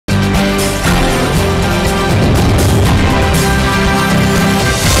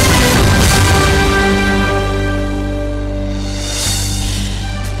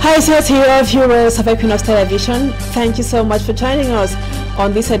Hi, viewers of Equinoxe Television. Thank you so much for joining us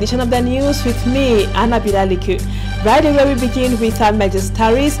on this edition of the news with me, Anna Bilaliku. Right away, we begin with our major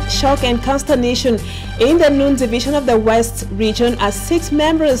stories. Shock and consternation in the Nous division of the West region as 6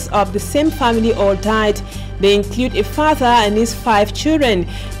 members of the same family all died. They include a father and his 5 children.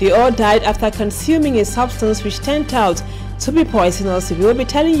 They all died after consuming a substance which turned out to be poisonous. We will be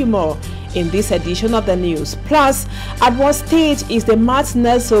telling you more in this edition of the news. Plus, at what stage is the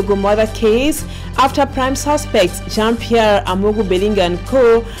Martinez Sogo murder case after prime suspects Jean-Pierre Amogu Belinga and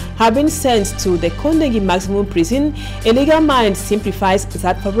Co. have been sent to the Kondegi maximum prison? A legal mind simplifies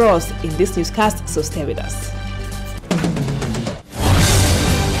that for us in this newscast, so stay with us.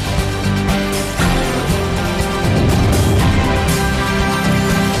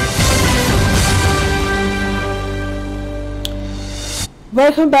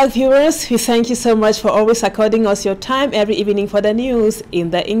 Welcome back, viewers. We thank you so much for always according us your time every evening for the news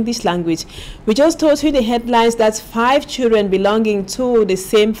in the English language. We just told you the headlines that 5 children belonging to the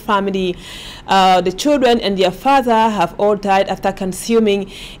same family, the children and their father, have all died after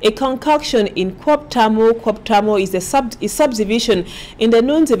consuming a concoction in Kwoptamo. Kwoptamo is a subdivision in the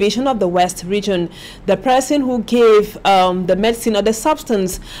Nous division of the West region. The person who gave the medicine or the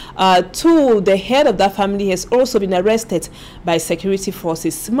substance to the head of that family has also been arrested by security forces.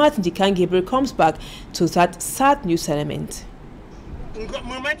 Martin Dikan Gabriel comes back to that sad news element.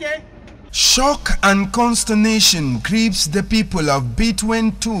 Shock and consternation grips the people of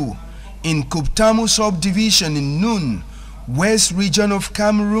Betwen 2 in Kwoptamo subdivision in Nous, West region of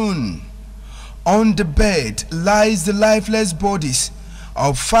Cameroon. On the bed lies the lifeless bodies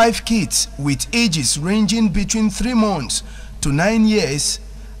of 5 kids with ages ranging between 3 months to 9 years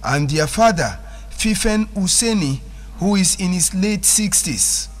and their father, Fifen Useni, who is in his late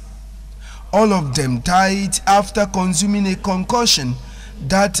 60s. All of them died after consuming a concoction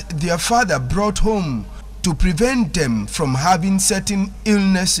that their father brought home to prevent them from having certain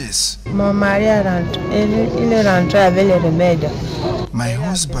illnesses. My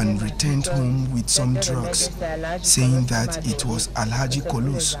husband returned home with some drugs, saying that it was Alhaji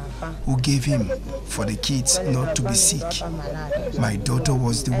Kolos who gave him for the kids not to be sick. My daughter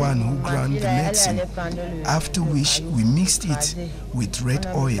was the one who ground the medicine, after which we mixed it with red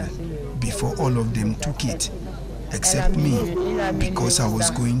oil before all of them took it, except me, because I was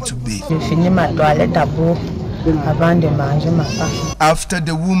going to bathe. After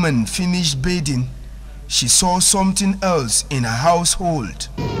the woman finished bathing, she saw something else in her household.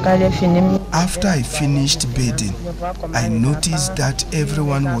 After I finished bathing, I noticed that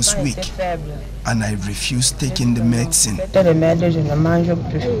everyone was weak and I refused taking the medicine.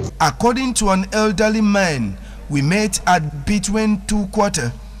 According to an elderly man we met at Betwen 2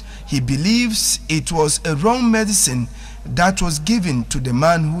 quarter, he believes it was a wrong medicine that was given to the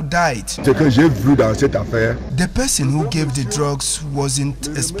man who died. The person who gave the drugs wasn't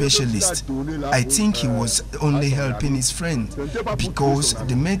a specialist. I think he was only helping his friend, because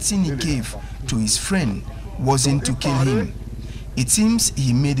the medicine he gave to his friend wasn't to kill him. It seems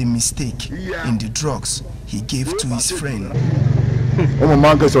he made a mistake in the drugs he gave to his friend.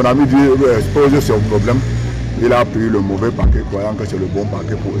 Il a pris le mauvais paquet, croyant que c'est le bon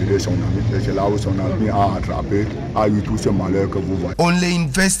paquet pour aider son ami. Et c'est là où son ami a attrapé, a eu tout ce malheur que vous voyez. Only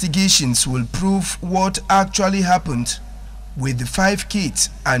investigations will prove what actually happened with the 5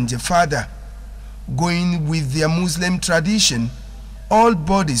 kids and the father. Going with their Muslim tradition, all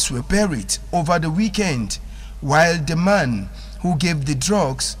bodies were buried over the weekend, while the man who gave the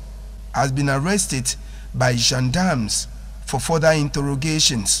drugs has been arrested by gendarmes for further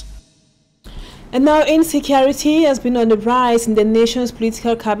interrogations. And now insecurity has been on the rise in the nation's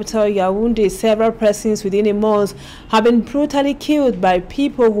political capital, Yaoundé. Several persons within a month have been brutally killed by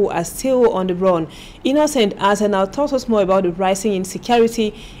people who are still on the run. Innocent Asa now tells us more about the rising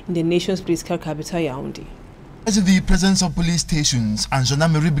insecurity in the nation's political capital, Yaoundé. As the presence of police stations and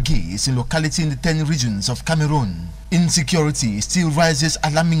gendarmerie brigades in locality in the 10 regions of Cameroon, insecurity still rises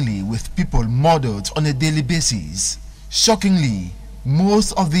alarmingly, with people murdered on a daily basis. Shockingly,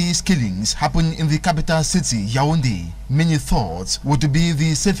 most of these killings happen in the capital city, Yaoundé. Many thought would be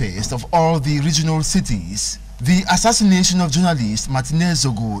the safest of all the regional cities. The assassination of journalist Martinez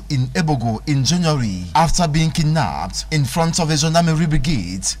Zogo in Ebogo in January, after being kidnapped in front of a gendarmerie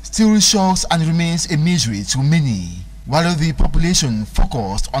brigade, still shocks and remains a misery to many. While the population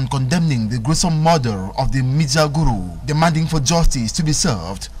focused on condemning the gruesome murder of the media guru, demanding for justice to be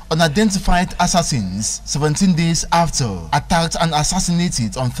served, unidentified assassins 17 days after attacked and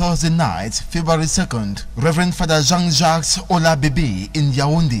assassinated on Thursday night, February 2nd, Reverend Father Jean-Jacques Ola Bebe in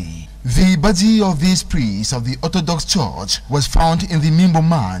Yaoundé. The body of this priest of the Orthodox Church was found in the Mimbo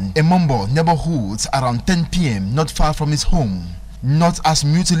Man, a Mombo neighborhood around 10 p.m. not far from his home. Not as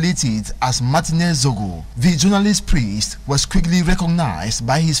mutilated as Martinez Zogo, the journalist priest was quickly recognized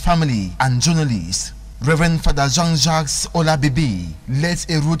by his family and journalists. Reverend Father Jean-Jacques Olabebe led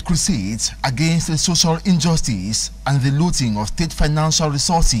a road crusade against the social injustice and the looting of state financial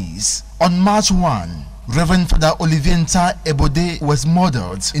resources. On March 1, Reverend Father Olivienta Ebode was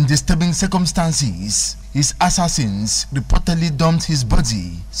murdered in disturbing circumstances. His assassins reportedly dumped his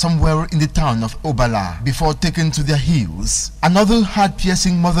body somewhere in the town of Obala before taken to their heels. Another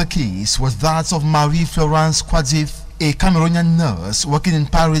heart-piercing murder case was that of Marie-Florence Kwadif, a Cameroonian nurse working in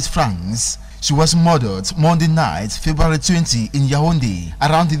Paris, France. She was murdered Monday night, February 20 in Yaoundé,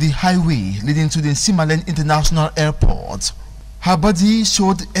 around the highway leading to the Simalen International Airport. Her body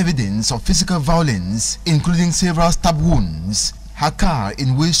showed evidence of physical violence, including several stab wounds. Her car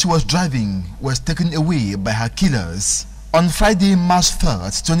in which she was driving was taken away by her killers. On Friday, March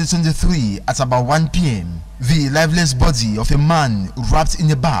 3rd, 2023 at about 1 p.m., the lifeless body of a man wrapped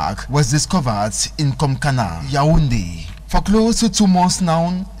in a bag was discovered in Komkana, Yaoundé. For close to 2 months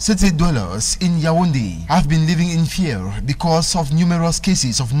now, city dwellers in Yaoundé have been living in fear because of numerous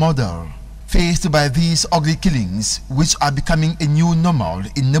cases of murder. Faced by these ugly killings, which are becoming a new normal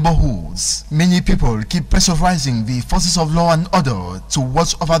in neighborhoods, many people keep pressurizing the forces of law and order to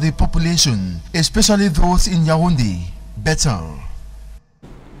watch over the population, especially those in Yaoundé, better.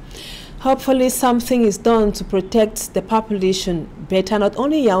 Hopefully something is done to protect the population better, not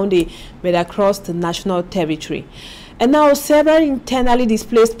only Yaoundé, but across the national territory. And now, several internally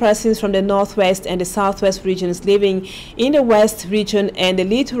displaced persons from the northwest and the southwest regions living in the west region and the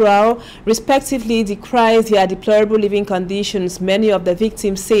littoral, respectively, decry their deplorable living conditions. Many of the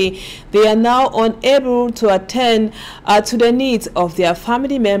victims say they are now unable to attend to the needs of their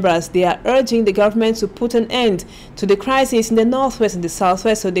family members. They are urging the government to put an end to the crisis in the northwest and the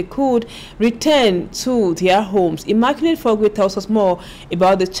southwest so they could return to their homes. Immaculate Fogwe tells us more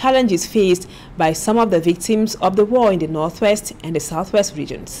about the challenges faced by some of the victims of the war in the northwest and the southwest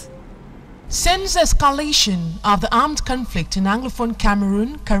regions. Since the escalation of the armed conflict in Anglophone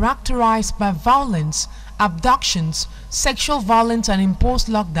Cameroon, characterized by violence, abductions, sexual violence and imposed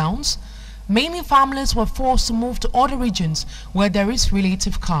lockdowns, many families were forced to move to other regions where there is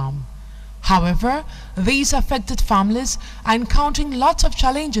relative calm. However, these affected families are encountering lots of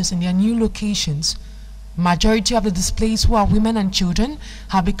challenges in their new locations. Majority of the displaced, who are women and children,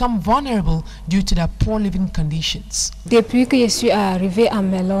 have become vulnerable due to their poor living conditions. I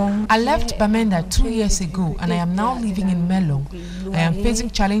left Bamenda 2 years ago and I am now living in Melong. I am facing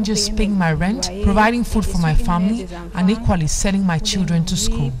challenges paying my rent, providing food for my family, and equally sending my children to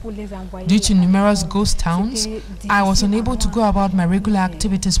school. Due to numerous ghost towns, I was unable to go about my regular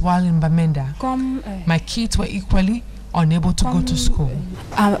activities while in Bamenda. My kids were equally unable to go to school.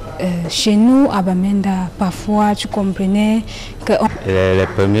 Chez nous, à Bamenda, parfois, tu comprenais que les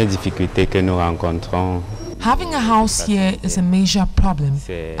premières difficultés que nous rencontrons. Having a house here is a major problem.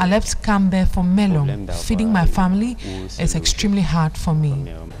 I left Cambe for Melon. Feeding my family is extremely hard for me.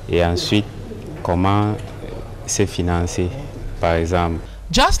 Et ensuite, comment se financer, par exemple.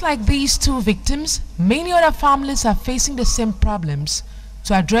 Just like these two victims, many other families are facing the same problems.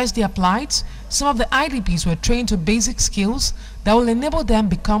 To address their plight, some of the IDPs were trained to basic skills that will enable them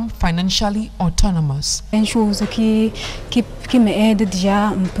become financially autonomous. Thanks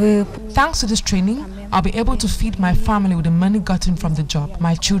to this training, I'll be able to feed my family with the money gotten from the job.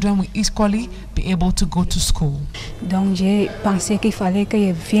 My children will equally be able to go to school.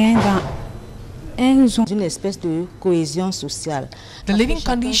 The living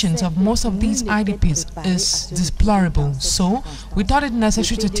conditions of most of these IDPs is deplorable, so we thought it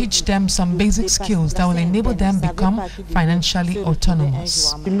necessary to teach them some basic skills that will enable them become financially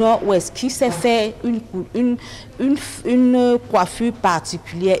autonomous. In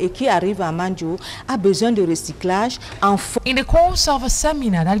the course of a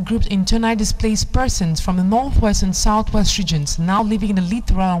seminar that grouped internally displaced persons from the northwest and southwest regions now living in the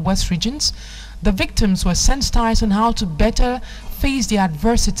littoral and west regions, the victims were sensitized on how to better face the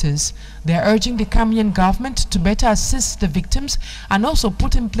adversities. They are urging the Cameroonian government to better assist the victims and also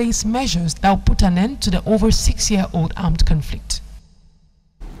put in place measures that will put an end to the over 6-year-old armed conflict.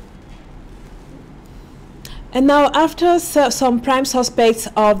 And now, after some prime suspects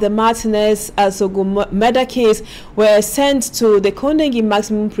of the Martinez Zogo murder case were sent to the Kondengi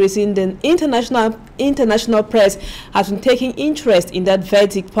maximum prison, the international press has been taking interest in that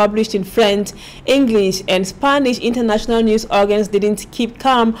verdict. Published in French, English, and Spanish, international news organs didn't keep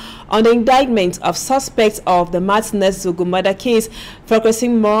calm on the indictment of suspects of the Martinez Zogo murder case.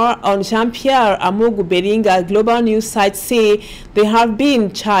 Focusing more on Jean-Pierre Amogu Belinga, global news sites say they have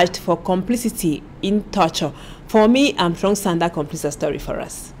been charged for complicity in torture. For me, Armstrong Sander completes the story for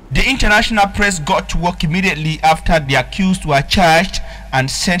us. The international press got to work immediately after the accused were charged and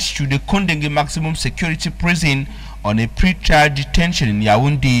sent to the Kondengi maximum security prison on a pre-trial detention in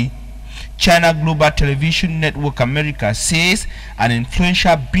Yaoundé. China Global Television Network America says an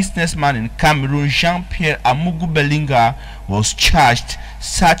influential businessman in Cameroon, Jean-Pierre Amogu Belinga, was charged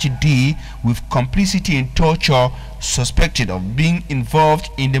Saturday with complicity in torture, suspected of being involved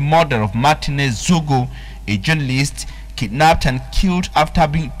in the murder of Martinez Zogo, a journalist kidnapped and killed after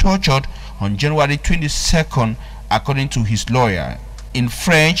being tortured on January 22nd, according to his lawyer. In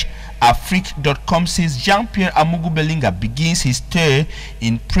French, Afrique.com says Jean-Pierre Amogu Belinga begins his stay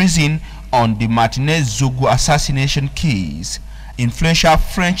in prison on the Martinez Zogo assassination case. Influential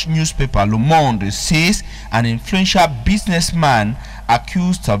French newspaper Le Monde says an influential businessman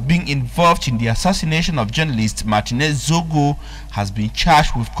accused of being involved in the assassination of journalist Martinez Zogo has been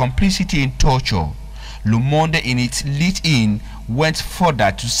charged with complicity in torture. Le Monde, in its lead-in, went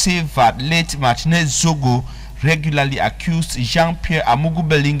further to say that late Martinez Zogo regularly accused Jean-Pierre Amogu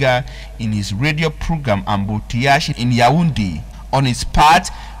Belinga in his radio program Embouteillage in Yaoundé. On its part,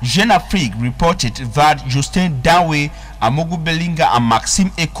 Jeune Afrique reported that Justin Dawe, Amogu Belinga, and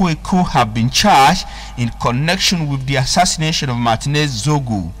Maxime Eko have been charged in connection with the assassination of Martinez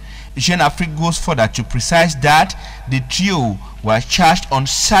Zogo. Jeune Afrique goes further to precise that the trio were charged on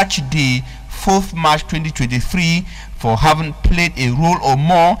Saturday, 4th March 2023, for having played a role or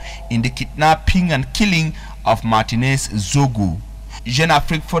more in the kidnapping and killing of Martinez Zogo. Jeune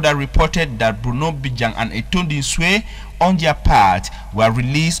Afrique further reported that Bruno Bijang and Etondi Swe, on their part, were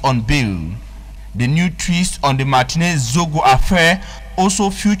released on bail. The new twist on the Martinez Zogo affair also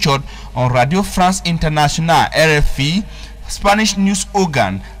featured on Radio France Internationale RFI, Spanish news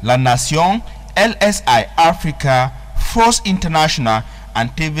organ La Nation, LSI Africa, Force International, and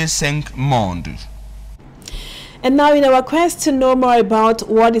TV5 Monde. And now, in our quest to know more about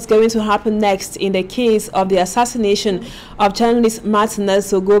what is going to happen next in the case of the assassination of journalist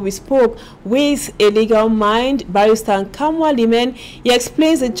Martinez Zogo, we spoke with a legal mind, Barrister Kamwa Limen. He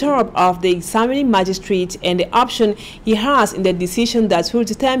explains the job of the examining magistrate and the option he has in the decision that will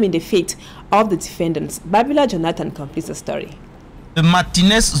determine the fate of the defendants. Babila Jonathan completes the story. The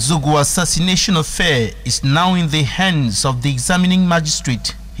Martinez Zogo assassination affair is now in the hands of the examining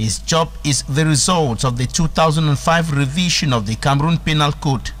magistrate. His job is the result of the 2005 revision of the Cameroon Penal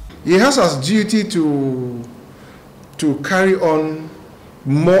Code. He has as duty to carry on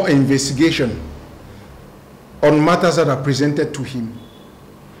more investigation on matters that are presented to him.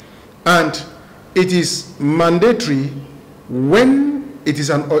 And it is mandatory when it is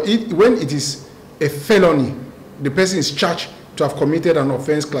a felony, the person is charged to have committed an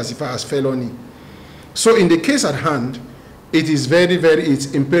offense classified as felony. So in the case at hand, it is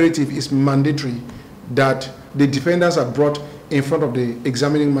it's imperative, it's mandatory that the defendants are brought in front of the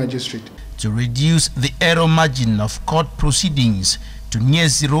examining magistrate. To reduce the error margin of court proceedings to near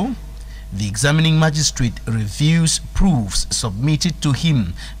zero, the examining magistrate reviews proofs submitted to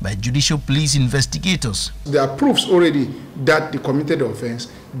him by judicial police investigators. There are proofs already that they committed the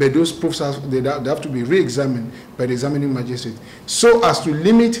offense, but those proofs they have to be re-examined by the examining magistrate, so as to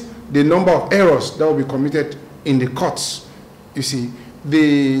limit the number of errors that will be committed in the courts. You see,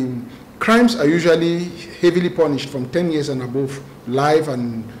 the crimes are usually heavily punished from 10 years and above, life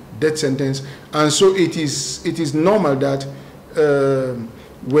and death sentence, and so it is normal that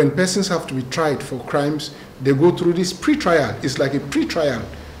when persons have to be tried for crimes, they go through this pre-trial. It's like a pre-trial,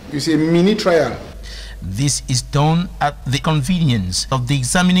 you see, a mini trial. This is done at the convenience of the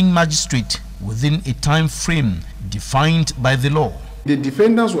examining magistrate within a time frame defined by the law. The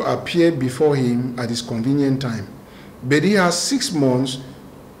defendants will appear before him at his convenient time, but he has 6 months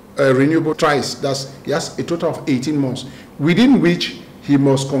renewable trials. He has a total of 18 months, within which he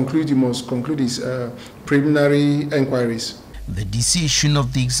must conclude his preliminary inquiries. The decision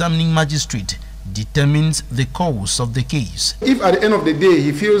of the examining magistrate determines the course of the case. If at the end of the day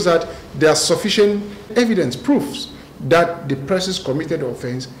he feels that there are sufficient evidence, proofs that the persons committed the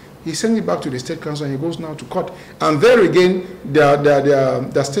offense, he sends it back to the State Council and he goes now to court. And there again,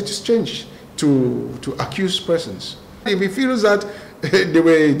 their status changed to accused persons. If he feels that they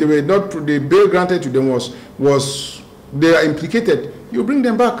were not, the bail granted to them was they are implicated, you bring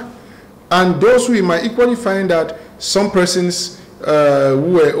them back. And those who might equally find that some persons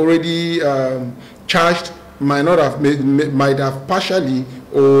who were already charged might have partially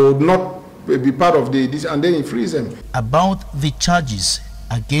or not be part of this, and then you freeze them. About the charges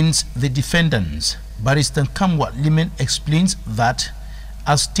against the defendants, Barrister Kamwa Limen explains that,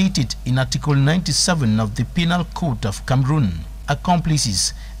 as stated in Article 97 of the Penal Code of Cameroon,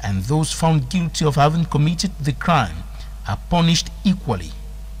 accomplices and those found guilty of having committed the crime are punished equally.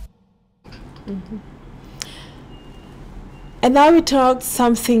 And now we talk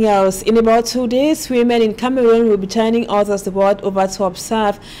something else. In about 2 days, women in Cameroon will be joining others the world over to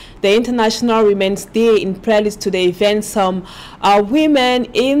observe the International Women's Day. In prelude to the event, some women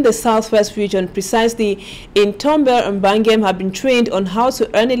in the southwest region, precisely in Tombel and Bangem, have been trained on how to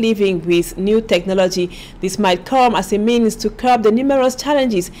earn a living with new technology. This might come as a means to curb the numerous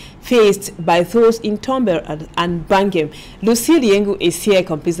challenges faced by those in Tombel and Bangem. Lucille Yengu is here,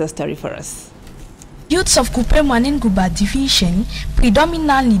 completes the story for us. Youths of Kupe-Mwanenguba division,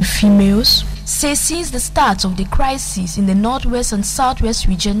 predominantly females, say since the start of the crisis in the northwest and southwest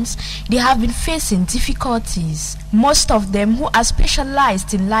regions, they have been facing difficulties. Most of them, who are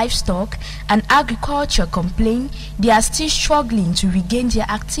specialized in livestock and agriculture, complain they are still struggling to regain their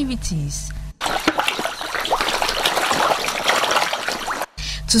activities.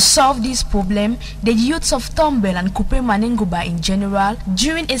 To solve this problem, the youths of Tombel and Kupe-Mwanenguba in general,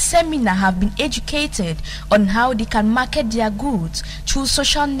 during a seminar, have been educated on how they can market their goods through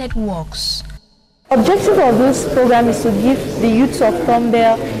social networks. The objective of this program is to give the youths of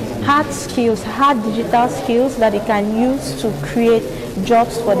Tombel hard skills, hard digital skills that they can use to create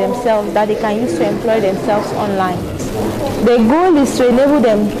jobs for themselves, that they can use to employ themselves online. The goal is to enable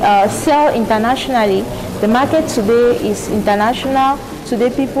them sell internationally. The market today is international. Today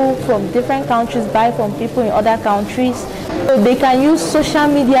people from different countries buy from people in other countries. So they can use social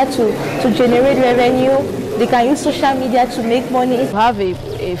media to generate revenue. They can use social media to make money. You have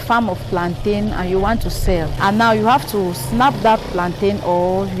a farm of plantain and you want to sell. And now you have to snap that plantain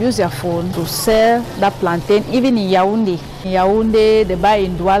or use your phone to sell that plantain, even in Yaoundé. In Yaoundé, they buy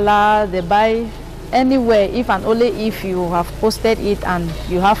in Douala, they buy anywhere, if and only if you have posted it and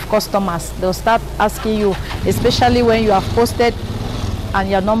you have customers. They'll start asking you, especially when you have posted and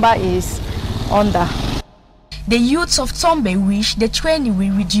your number is under. The youths of Tombel wish the training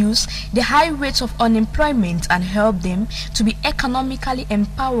will reduce the high rates of unemployment and help them to be economically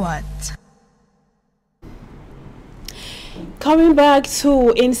empowered. Coming back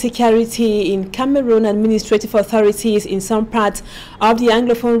to insecurity in Cameroon, administrative authorities in some parts of the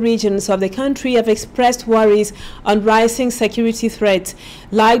Anglophone regions of the country have expressed worries on rising security threats,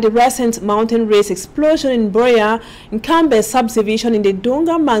 like the recent mountain race explosion in Boya, in Kambe subdivision in the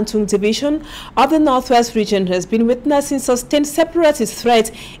Donga Mantung division of the Northwest region has been witnessing sustained separatist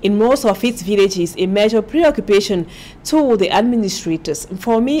threats in most of its villages, a major preoccupation to the administrators.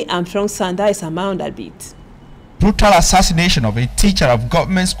 For me, Armstrong Sanda is among that beat. Brutal assassination of a teacher of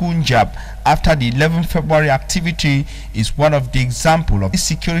government school Njab after the 11 February activity is one of the examples of the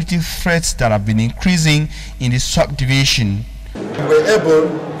security threats that have been increasing in the subdivision. We were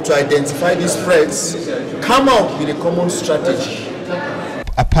able to identify these threats, come out with a common strategy.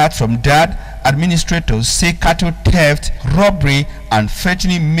 Apart from that, administrators say cattle theft, robbery, and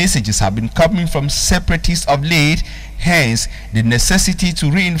threatening messages have been coming from separatists of late. Hence, the necessity to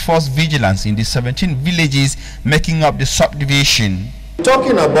reinforce vigilance in the 17 villages making up the subdivision.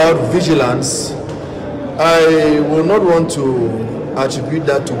 Talking about vigilance, I will not want to attribute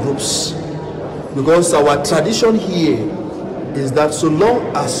that to groups, because our tradition here is that so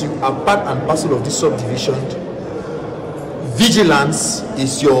long as you are part and parcel of this subdivision, vigilance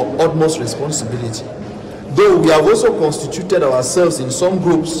is your utmost responsibility. Though we have also constituted ourselves in some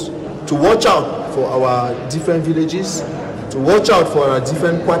groups to watch out for our different villages, to watch out for our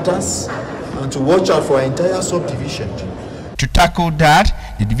different quarters, and to watch out for our entire subdivision. To tackle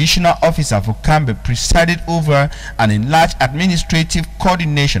that, the divisional officer for Kambe presided over an enlarged administrative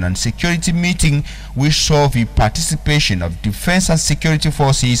coordination and security meeting which saw the participation of defense and security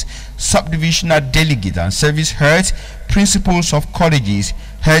forces, subdivisional delegates and service heads, principals of colleges,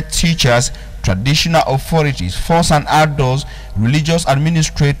 head teachers, traditional authorities, force and outdoors, religious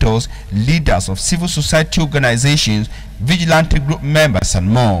administrators, leaders of civil society organizations, vigilante group members, and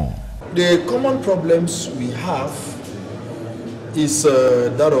more. The common problems we have is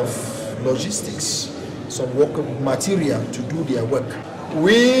that of logistics, some work material to do their work.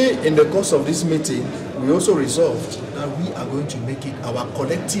 We, in the course of this meeting, we also resolved that we are going to make it our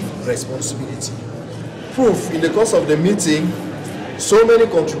collective responsibility. Proof, in the course of the meeting, So many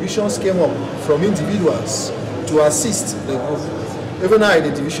contributions came up from individuals to assist the group. Even I,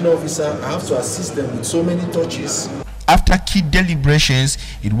 the division officer, I have to assist them with so many touches. After key deliberations,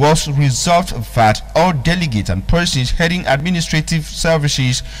 it was resolved that all delegates and persons heading administrative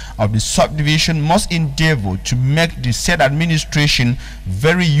services of the subdivision must endeavor to make the said administration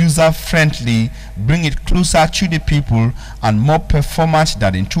very user-friendly, bring it closer to the people, and more performant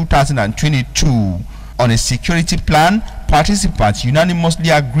than in 2022. On a security plan, participants unanimously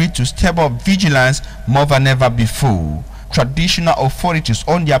agreed to step up vigilance more than ever before. Traditional authorities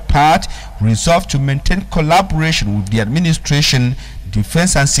on their part resolved to maintain collaboration with the administration,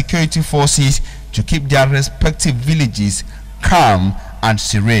 defense and security forces to keep their respective villages calm and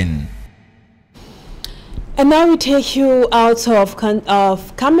serene. And now we take you out of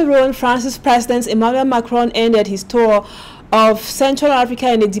Cameroon. France's President Emmanuel Macron ended his tour of Central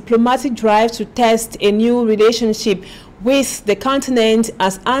Africa in a diplomatic drive to test a new relationship with the continent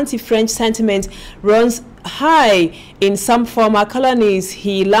as anti-French sentiment runs high in some former colonies.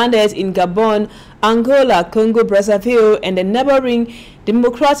 He landed in Gabon, Angola, Congo, Brazzaville, and the neighboring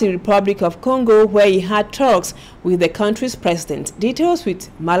Democratic Republic of Congo, where he had talks with the country's president. Details with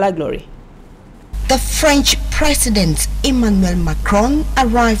Mala Glory. The French President Emmanuel Macron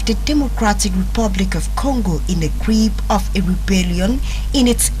arrived at the Democratic Republic of Congo in the grip of a rebellion in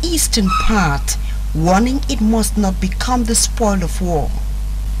its eastern part, warning it must not become the spoil of war.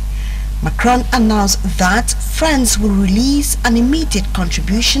 Macron announced that France will release an immediate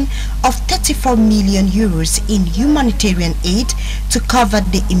contribution of 34 million euros in humanitarian aid to cover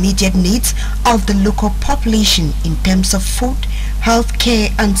the immediate needs of the local population in terms of food, health care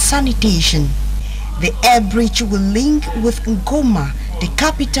and sanitation. The air bridge will link with Goma, the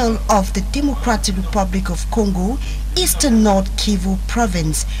capital of the Democratic Republic of Congo, eastern North Kivu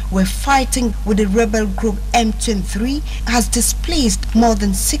province, where fighting with the rebel group M23 has displaced more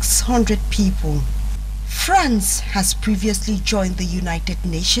than 600 people. France has previously joined the United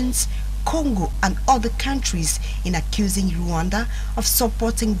Nations, Congo and other countries in accusing Rwanda of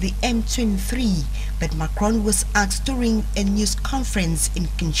supporting the M23, but Macron was asked during a news conference in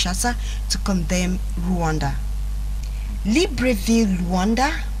Kinshasa to condemn Rwanda. Libreville,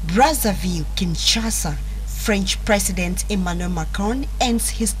 Rwanda, Brazzaville, Kinshasa. French President Emmanuel Macron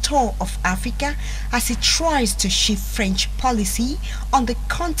ends his tour of Africa as he tries to shift French policy on the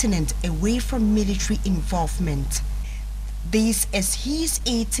continent away from military involvement. This is his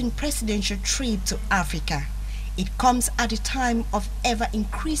 18th presidential trip to Africa. It comes at a time of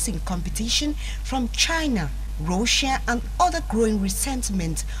ever-increasing competition from China, Russia and other growing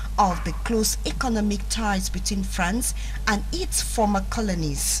resentment of the close economic ties between France and its former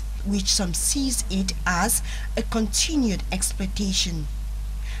colonies, which some sees it as a continued exploitation.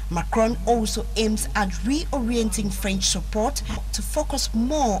 Macron also aims at reorienting French support to focus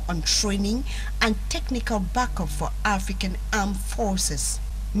more on training and technical backup for African armed forces.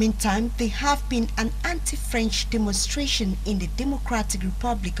 Meantime, there have been an anti-French demonstration in the Democratic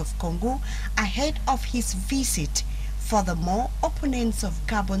Republic of Congo ahead of his visit. Furthermore, opponents of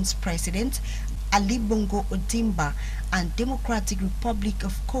Gabon's president Ali Bongo Ondimba and Democratic Republic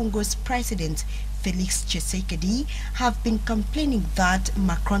of Congo's President Felix Tshisekedi have been complaining that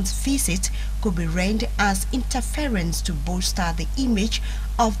Macron's visit could be read as interference to bolster the image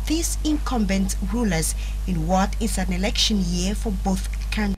of these incumbent rulers in what is an election year for both